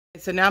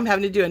So now I'm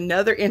having to do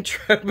another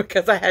intro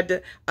because I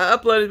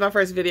uploaded my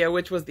first video,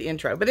 which was the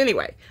intro. But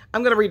anyway,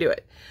 I'm going to redo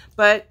it.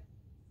 But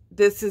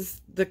this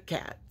is the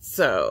cat.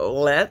 So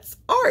let's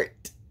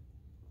art.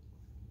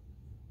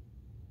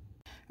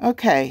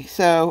 Okay,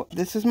 so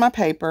this is my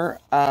paper.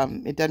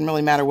 It doesn't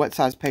really matter what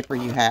size paper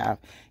you have.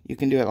 You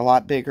can do it a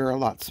lot bigger, a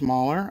lot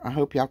smaller. I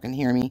hope y'all can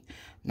hear me.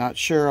 Not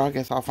sure. I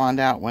guess I'll find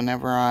out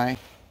whenever I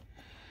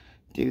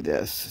do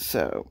this.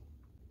 So,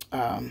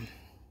 and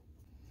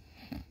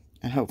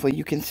hopefully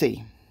you can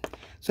see.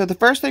 So the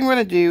first thing we're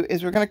going to do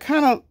is we're going to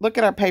kind of look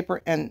at our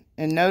paper and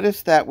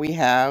notice that we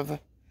have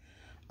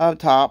a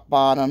top,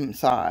 bottom,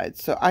 side.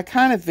 So I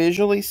kind of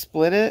visually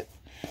split it.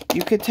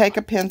 You could take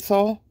a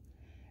pencil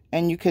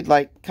and you could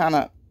like kind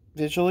of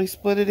visually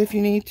split it if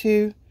you need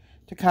to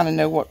kind of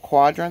know what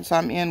quadrants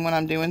I'm in when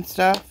I'm doing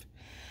stuff.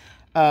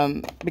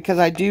 Because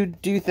I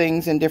do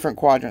things in different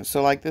quadrants.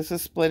 So like this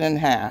is split in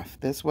half,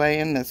 this way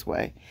and this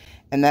way.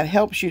 And that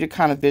helps you to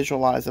kind of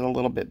visualize it a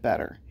little bit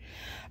better.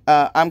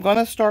 I'm going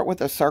to start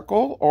with a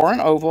circle or an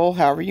oval,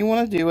 however you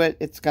want to do it.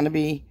 It's going to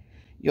be,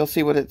 you'll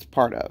see what it's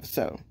part of.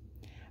 So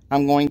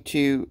I'm going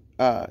to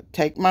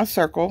take my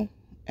circle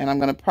and I'm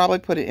going to probably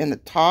put it in the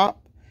top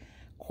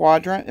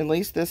quadrant, at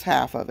least this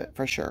half of it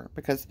for sure,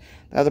 because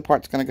the other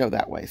part's going to go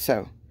that way.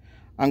 So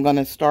I'm going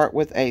to start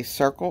with a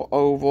circle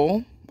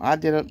oval. I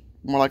did it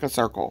more like a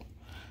circle.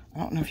 I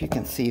don't know if you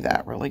can see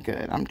that really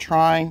good. I'm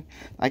trying.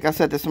 Like I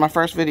said, this is my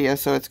first video,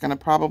 so it's going to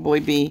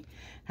probably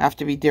have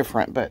to be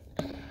different, but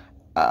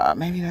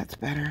maybe that's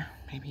better.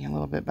 Maybe a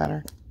little bit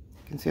better.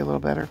 You can see a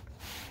little better.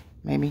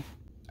 Maybe.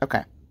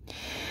 Okay.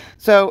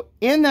 So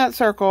in that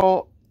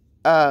circle,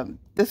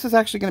 this is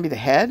actually going to be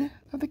the head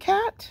of the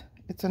cat.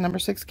 It's a number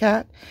 6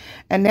 cat.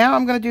 And now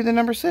I'm going to do the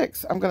number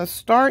 6. I'm going to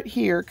start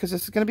here because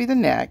this is going to be the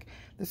neck.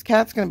 This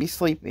cat's going to be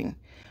sleeping.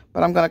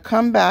 But I'm going to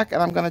come back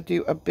and I'm going to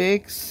do a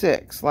big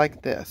 6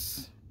 like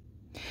this.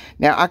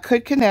 Now I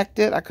could connect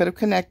it. I could have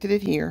connected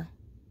it here.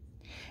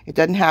 It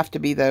doesn't have to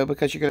be though,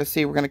 because you're going to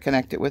see we're going to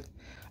connect it with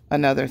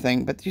another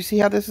thing. But do you see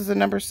how this is a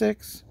number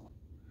 6?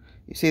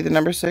 You see the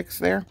number 6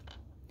 there?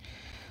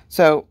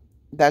 So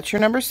that's your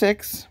number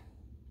 6.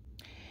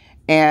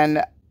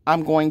 And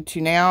I'm going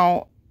to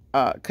now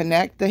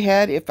connect the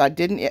head. If I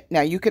didn't, now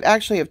you could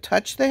actually have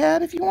touched the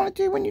head if you wanted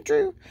to when you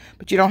drew,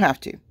 but you don't have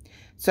to.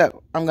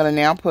 So I'm going to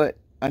now put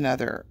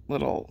another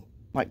little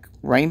like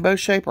rainbow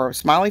shape or a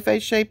smiley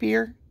face shape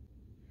here.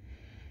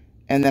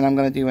 And then I'm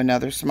going to do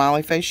another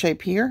smiley face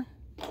shape here.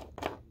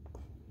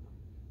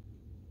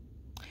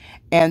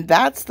 And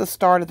that's the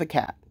start of the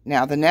cat.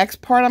 Now the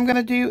next part I'm going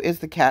to do is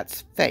the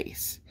cat's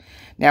face.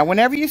 Now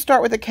whenever you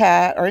start with a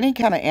cat or any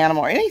kind of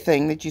animal or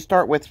anything that you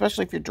start with,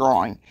 especially if you're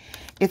drawing,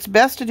 it's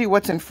best to do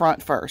what's in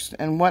front first.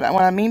 And what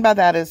I mean by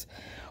that is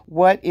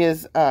what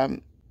is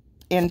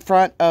in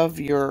front of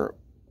your,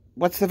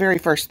 what's the very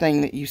first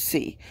thing that you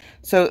see?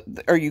 So,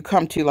 or you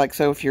come to, like,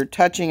 so if you're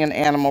touching an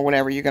animal,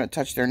 whatever, you're going to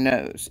touch their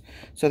nose.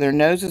 So their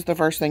nose is the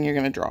first thing you're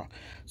going to draw.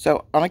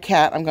 So on a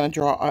cat, I'm going to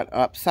draw an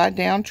upside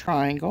down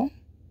triangle.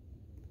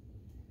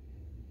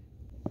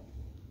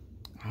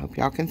 I hope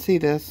y'all can see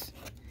this.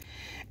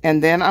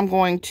 And then I'm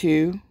going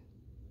to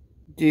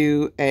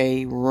do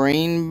a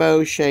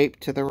rainbow shape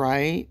to the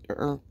right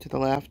or to the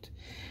left,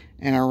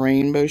 and a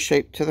rainbow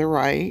shape to the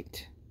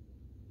right.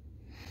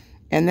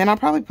 And then I'll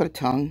probably put a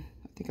tongue.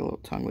 I think a little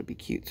tongue would be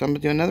cute. So I'm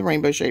going to do another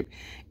rainbow shape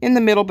in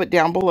the middle, but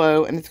down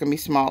below, and it's going to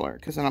be smaller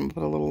because then I'm going to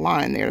put a little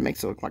line there to make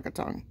it look like a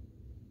tongue.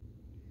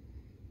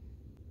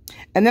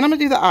 And then I'm going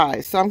to do the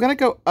eyes. So I'm going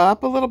to go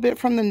up a little bit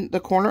from the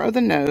corner of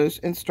the nose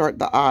and start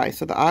the eye.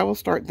 So the eye will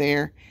start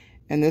there.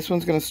 And this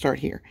one's going to start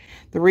here.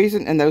 The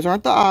reason, and those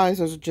aren't the eyes,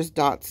 those are just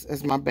dots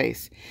as my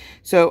base.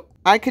 So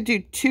I could do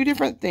 2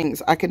 different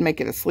things. I could make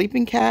it a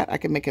sleeping cat. I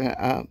could make it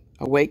a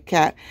awake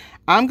cat.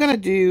 I'm going to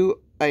do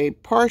a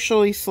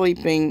partially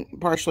sleeping,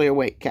 partially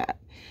awake cat.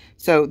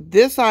 So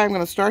this eye, I'm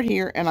going to start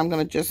here, and I'm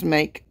going to just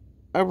make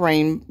a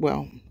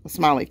a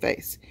smiley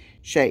face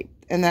shape.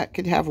 And that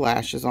could have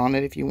lashes on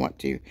it if you want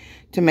to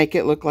make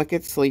it look like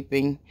it's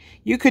sleeping.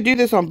 You could do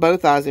this on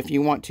both eyes if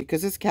you want to,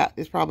 because this cat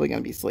is probably going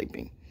to be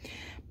sleeping.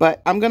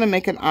 But I'm going to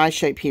make an eye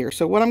shape here.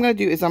 So what I'm going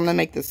to do is I'm going to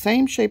make the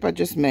same shape I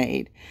just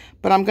made,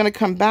 but I'm going to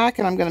come back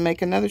and I'm going to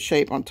make another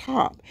shape on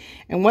top.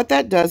 And what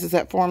that does is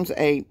that forms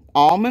a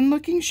almond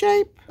looking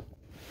shape.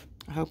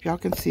 I hope y'all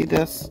can see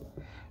this.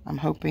 I'm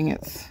hoping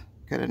it's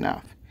good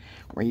enough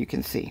where you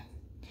can see.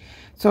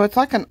 So it's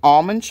like an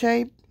almond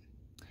shape,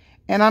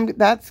 and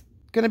that's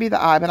going to be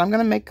the eye, but I'm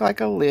going to make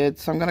like a lid.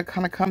 So I'm going to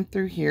kind of come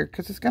through here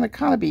because it's going to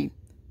kind of be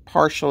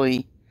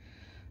partially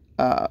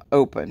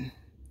open.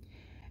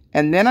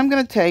 And then I'm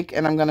going to take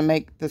and I'm going to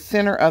make the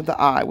center of the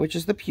eye, which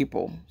is the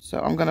pupil. So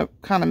I'm going to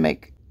kind of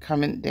make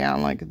coming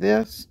down like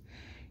this.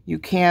 You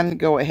can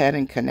go ahead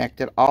and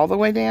connect it all the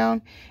way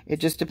down. It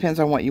just depends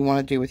on what you want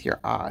to do with your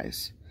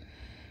eyes.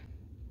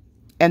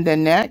 And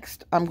then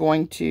next, I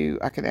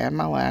could add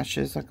my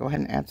lashes. I'll go ahead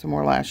and add some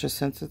more lashes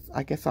since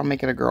I guess I'll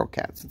make it a girl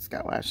cat since it's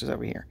got lashes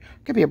over here.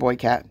 It could be a boy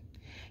cat.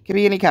 It could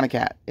be any kind of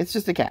cat. It's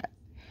just a cat.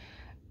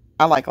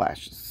 I like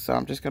lashes, so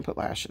I'm just going to put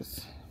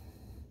lashes.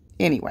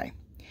 Anyway.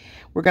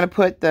 We're going to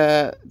put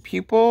the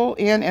pupil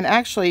in, and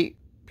actually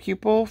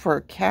pupil for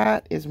a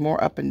cat is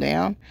more up and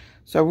down.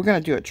 So we're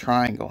going to do a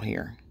triangle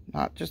here,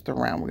 not just a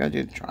round. We're going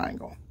to do the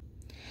triangle.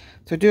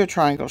 So do a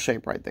triangle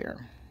shape right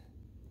there.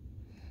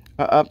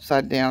 An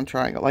upside down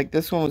triangle. Like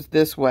this one was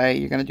this way.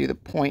 You're going to do the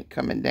point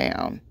coming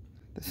down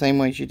the same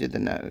way as you did the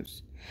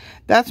nose.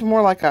 That's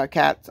more like a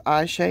cat's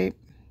eye shape,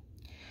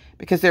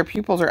 because their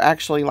pupils are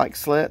actually like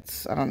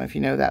slits. I don't know if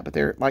you know that, but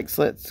they're like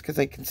slits because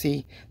they can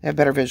see, they have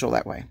better visual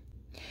that way.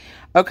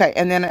 Okay,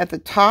 and then at the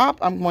top,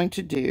 I'm going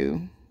to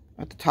do,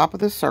 at the top of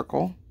this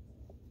circle,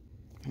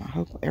 and I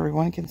hope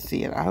everyone can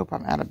see it. I hope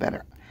I'm at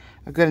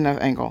a good enough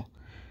angle.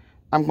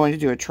 I'm going to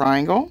do a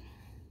triangle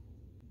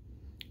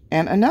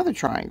and another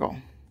triangle.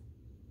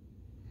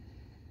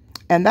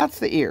 And that's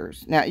the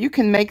ears. Now, you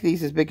can make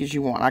these as big as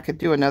you want. I could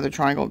do another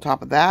triangle on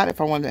top of that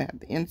if I wanted to have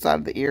the inside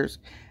of the ears,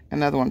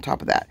 another one on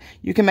top of that.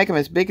 You can make them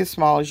as big as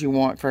small as you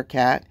want for a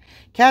cat.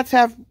 Cats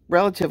have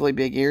relatively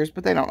big ears,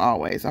 but they don't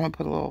always. I'm going to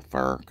put a little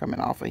fur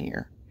coming off of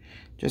here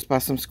just by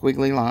some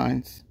squiggly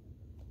lines.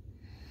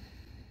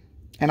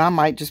 And I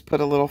might just put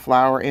a little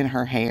flower in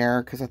her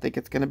hair because I think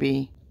it's going to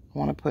be, I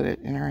want to put it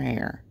in her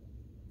hair.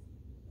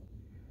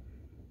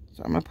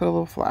 So I'm going to put a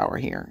little flower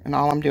here. And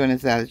all I'm doing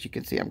is that, as you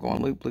can see, I'm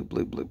going loop, loop,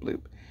 loop, loop,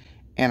 loop.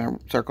 And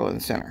a circle in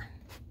the center.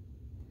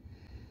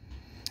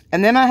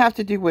 And then I have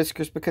to do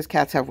whiskers because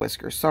cats have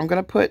whiskers. So I'm going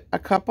to put a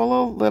couple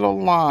of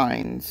little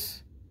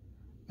lines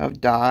of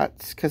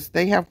dots because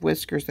they have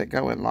whiskers that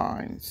go in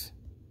lines.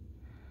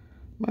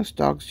 Most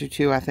dogs do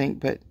too, I think,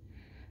 but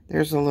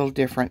there's a little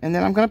different. And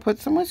then I'm going to put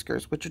some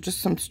whiskers, which are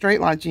just some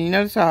straight lines. And you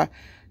notice how I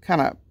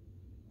kind of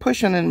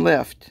push and then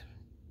lift.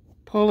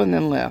 Pull and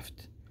then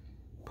lift.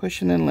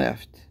 Push and then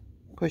lift.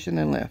 Push and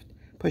then lift.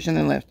 Push and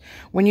then lift.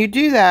 When you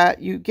do that,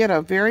 you get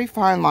a very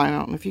fine line. I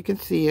don't know if you can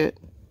see it.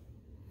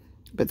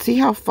 But see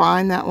how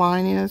fine that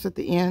line is at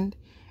the end?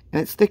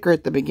 And it's thicker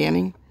at the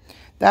beginning.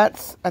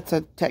 That's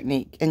a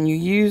technique. And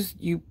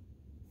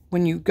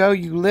when you go,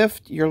 you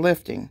lift, you're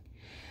lifting.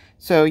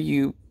 So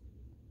you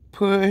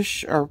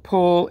push or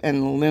pull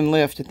and then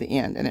lift at the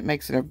end. And it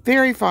makes it a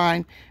very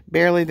fine,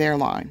 barely there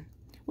line.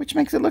 Which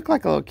makes it look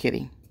like a little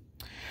kitty.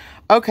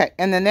 Okay,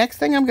 and the next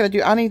thing I'm going to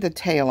do, I need the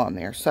tail on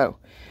there. So,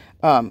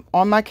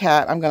 on my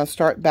cat, I'm going to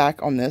start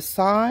back on this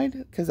side,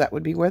 because that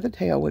would be where the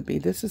tail would be.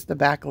 This is the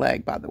back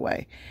leg, by the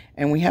way.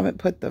 And we haven't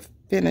put the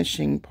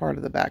finishing part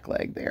of the back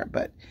leg there.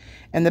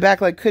 And the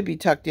back leg could be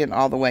tucked in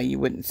all the way. You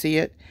wouldn't see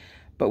it.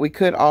 But we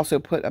could also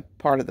put a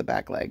part of the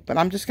back leg. But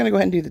I'm just going to go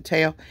ahead and do the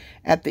tail.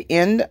 At the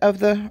end of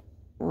the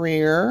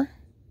rear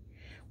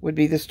would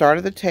be the start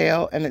of the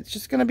tail. And it's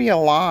just going to be a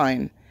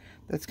line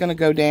that's going to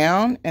go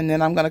down. And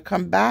then I'm going to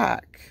come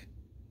back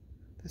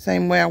the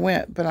same way I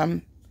went.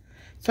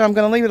 So I'm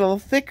going to leave it a little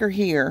thicker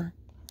here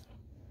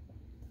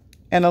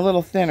and a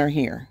little thinner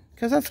here,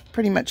 because that's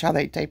pretty much how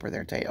they taper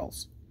their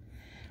tails.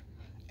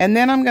 And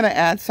then I'm going to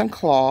add some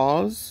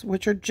claws,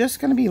 which are just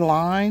going to be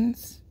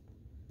lines.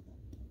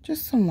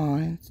 Just some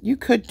lines. You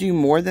could do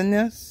more than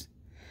this.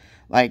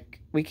 Like,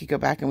 we could go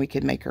back and we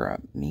could make her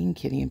a mean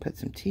kitty and put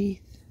some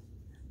teeth.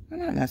 Well,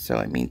 not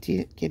necessarily a mean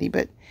kitty,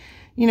 but,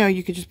 you know,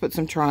 you could just put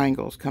some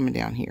triangles coming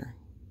down here.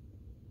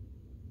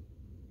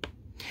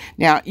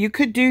 Now, you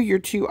could do your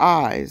two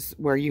eyes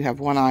where you have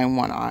one eye and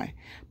one eye.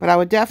 But I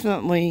would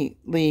definitely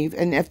leave.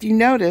 And if you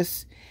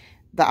notice,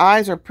 the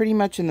eyes are pretty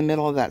much in the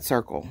middle of that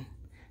circle.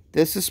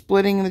 This is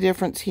splitting the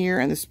difference here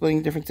and this is splitting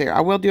the difference there.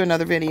 I will do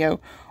another video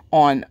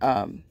on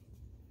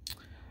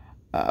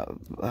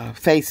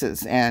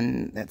faces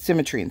and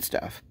symmetry and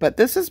stuff. But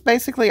this is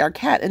basically our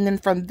cat. And then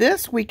from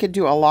this, we could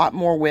do a lot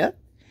more with,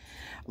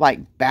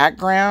 like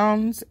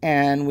backgrounds.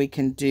 And we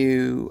can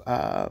do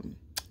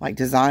like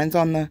designs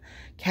on the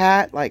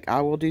cat. Like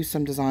I will do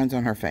some designs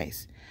on her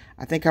face.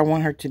 I think I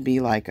want her to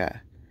be like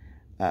a,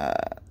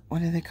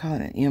 what do they call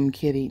it? An M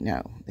kitty?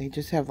 No, they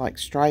just have like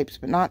stripes,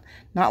 but not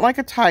like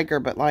a tiger,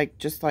 but like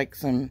just like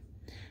some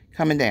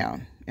coming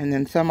down. And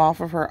then some off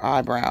of her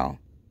eyebrow.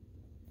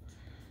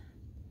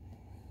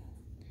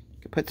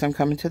 Could put some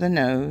coming to the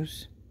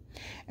nose.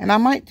 And I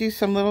might do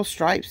some little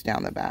stripes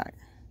down the back.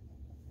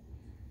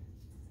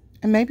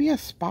 And maybe a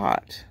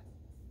spot.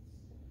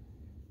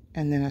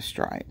 And then a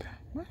stripe.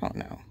 I don't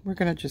know. We're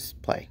going to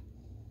just play.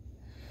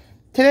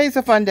 Today's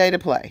a fun day to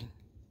play.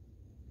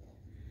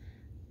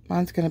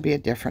 Mine's going to be a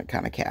different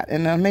kind of cat.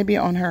 And maybe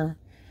on her...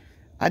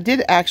 I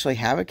did actually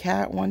have a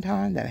cat one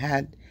time that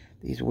had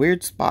these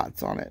weird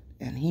spots on it.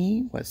 And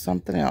he was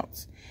something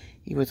else.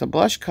 He was a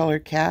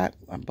blush-colored cat.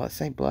 Let's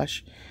say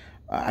blush.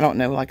 I don't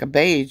know, like a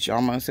beige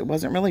almost. It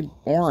wasn't really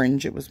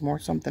orange. It was more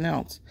something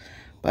else.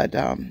 But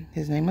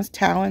his name was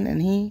Talon.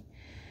 And he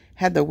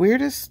had the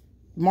weirdest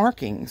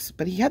markings.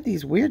 But he had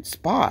these weird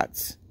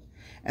spots.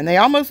 And they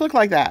almost look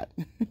like that.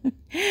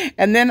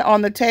 And then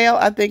on the tail,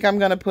 I think I'm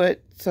going to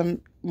put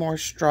some more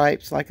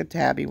stripes like a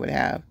tabby would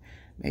have.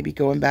 Maybe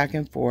going back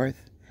and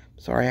forth.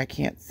 Sorry, I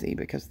can't see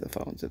because the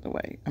phone's in the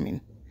way. I mean,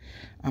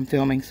 I'm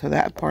filming, so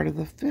that part of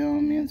the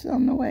film is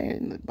on the way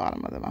in the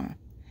bottom of the line.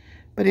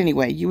 But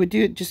anyway, you would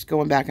do it just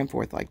going back and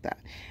forth like that.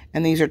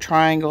 And these are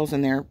triangles,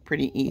 and they're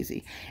pretty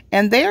easy.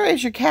 And there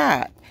is your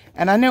cat.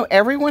 And I know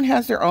everyone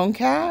has their own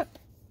cat.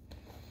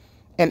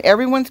 And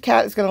everyone's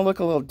cat is going to look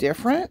a little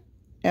different.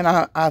 And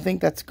I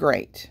think that's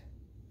great.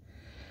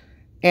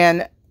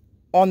 And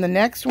on the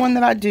next one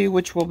that I do,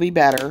 which will be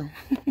better,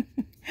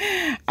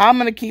 I'm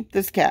going to keep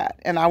this cat.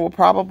 And I will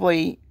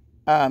probably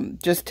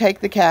just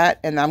take the cat,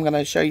 and I'm going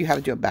to show you how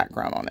to do a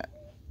background on it.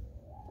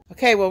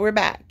 Okay, well, we're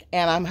back.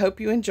 And I hope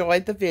you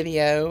enjoyed the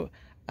video.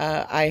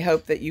 I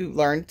hope that you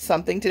learned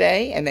something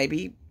today and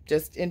maybe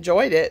just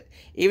enjoyed it.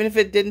 Even if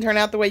it didn't turn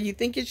out the way you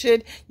think it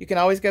should, you can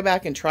always go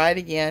back and try it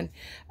again.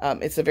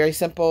 It's a very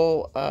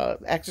simple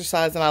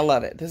exercise, and I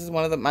love it. This is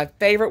one of my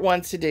favorite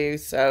ones to do.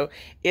 So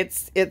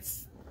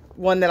it's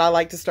one that I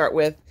like to start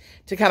with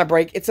to kind of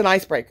break. It's an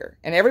icebreaker,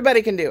 and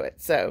everybody can do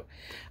it. So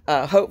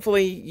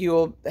hopefully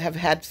you'll have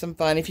had some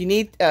fun. If you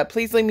need,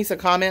 please leave me some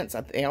comments.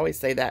 I always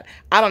say that.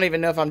 I don't even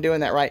know if I'm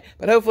doing that right,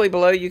 but hopefully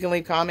below you can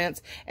leave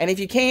comments. And if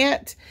you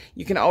can't,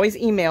 you can always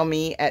email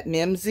me at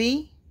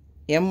Mimzy,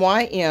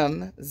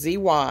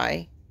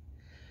 M-Y-M-Z-Y.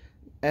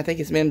 I think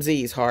it's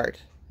Mimzy's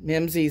Heart.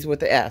 Mimzy's with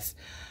the S.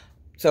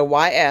 So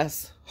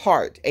Y-S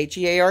Heart,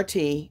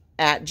 H-E-A-R-T,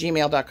 at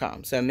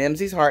gmail.com. So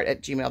Mimzy's Heart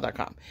at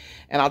gmail.com.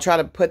 And I'll try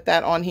to put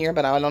that on here,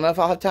 but I don't know if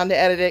I'll have time to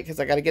edit it because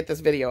I got to get this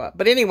video up.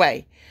 But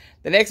anyway,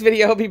 the next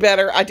video will be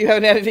better. I do have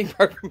an editing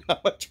program. I'm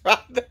going to try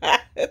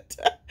that.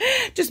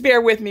 Just bear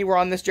with me. We're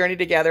on this journey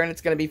together, and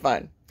it's going to be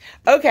fun.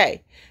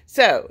 Okay,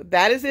 so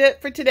that is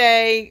it for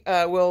today.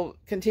 We'll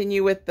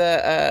continue with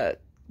the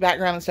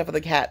background and stuff of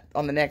the cat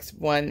on the next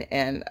one.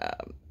 And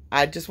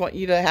I just want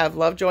you to have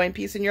love, joy, and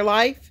peace in your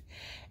life.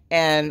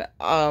 And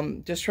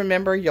just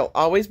remember, you'll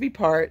always be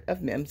part of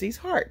Mimzy's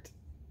Heart.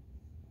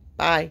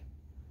 Bye.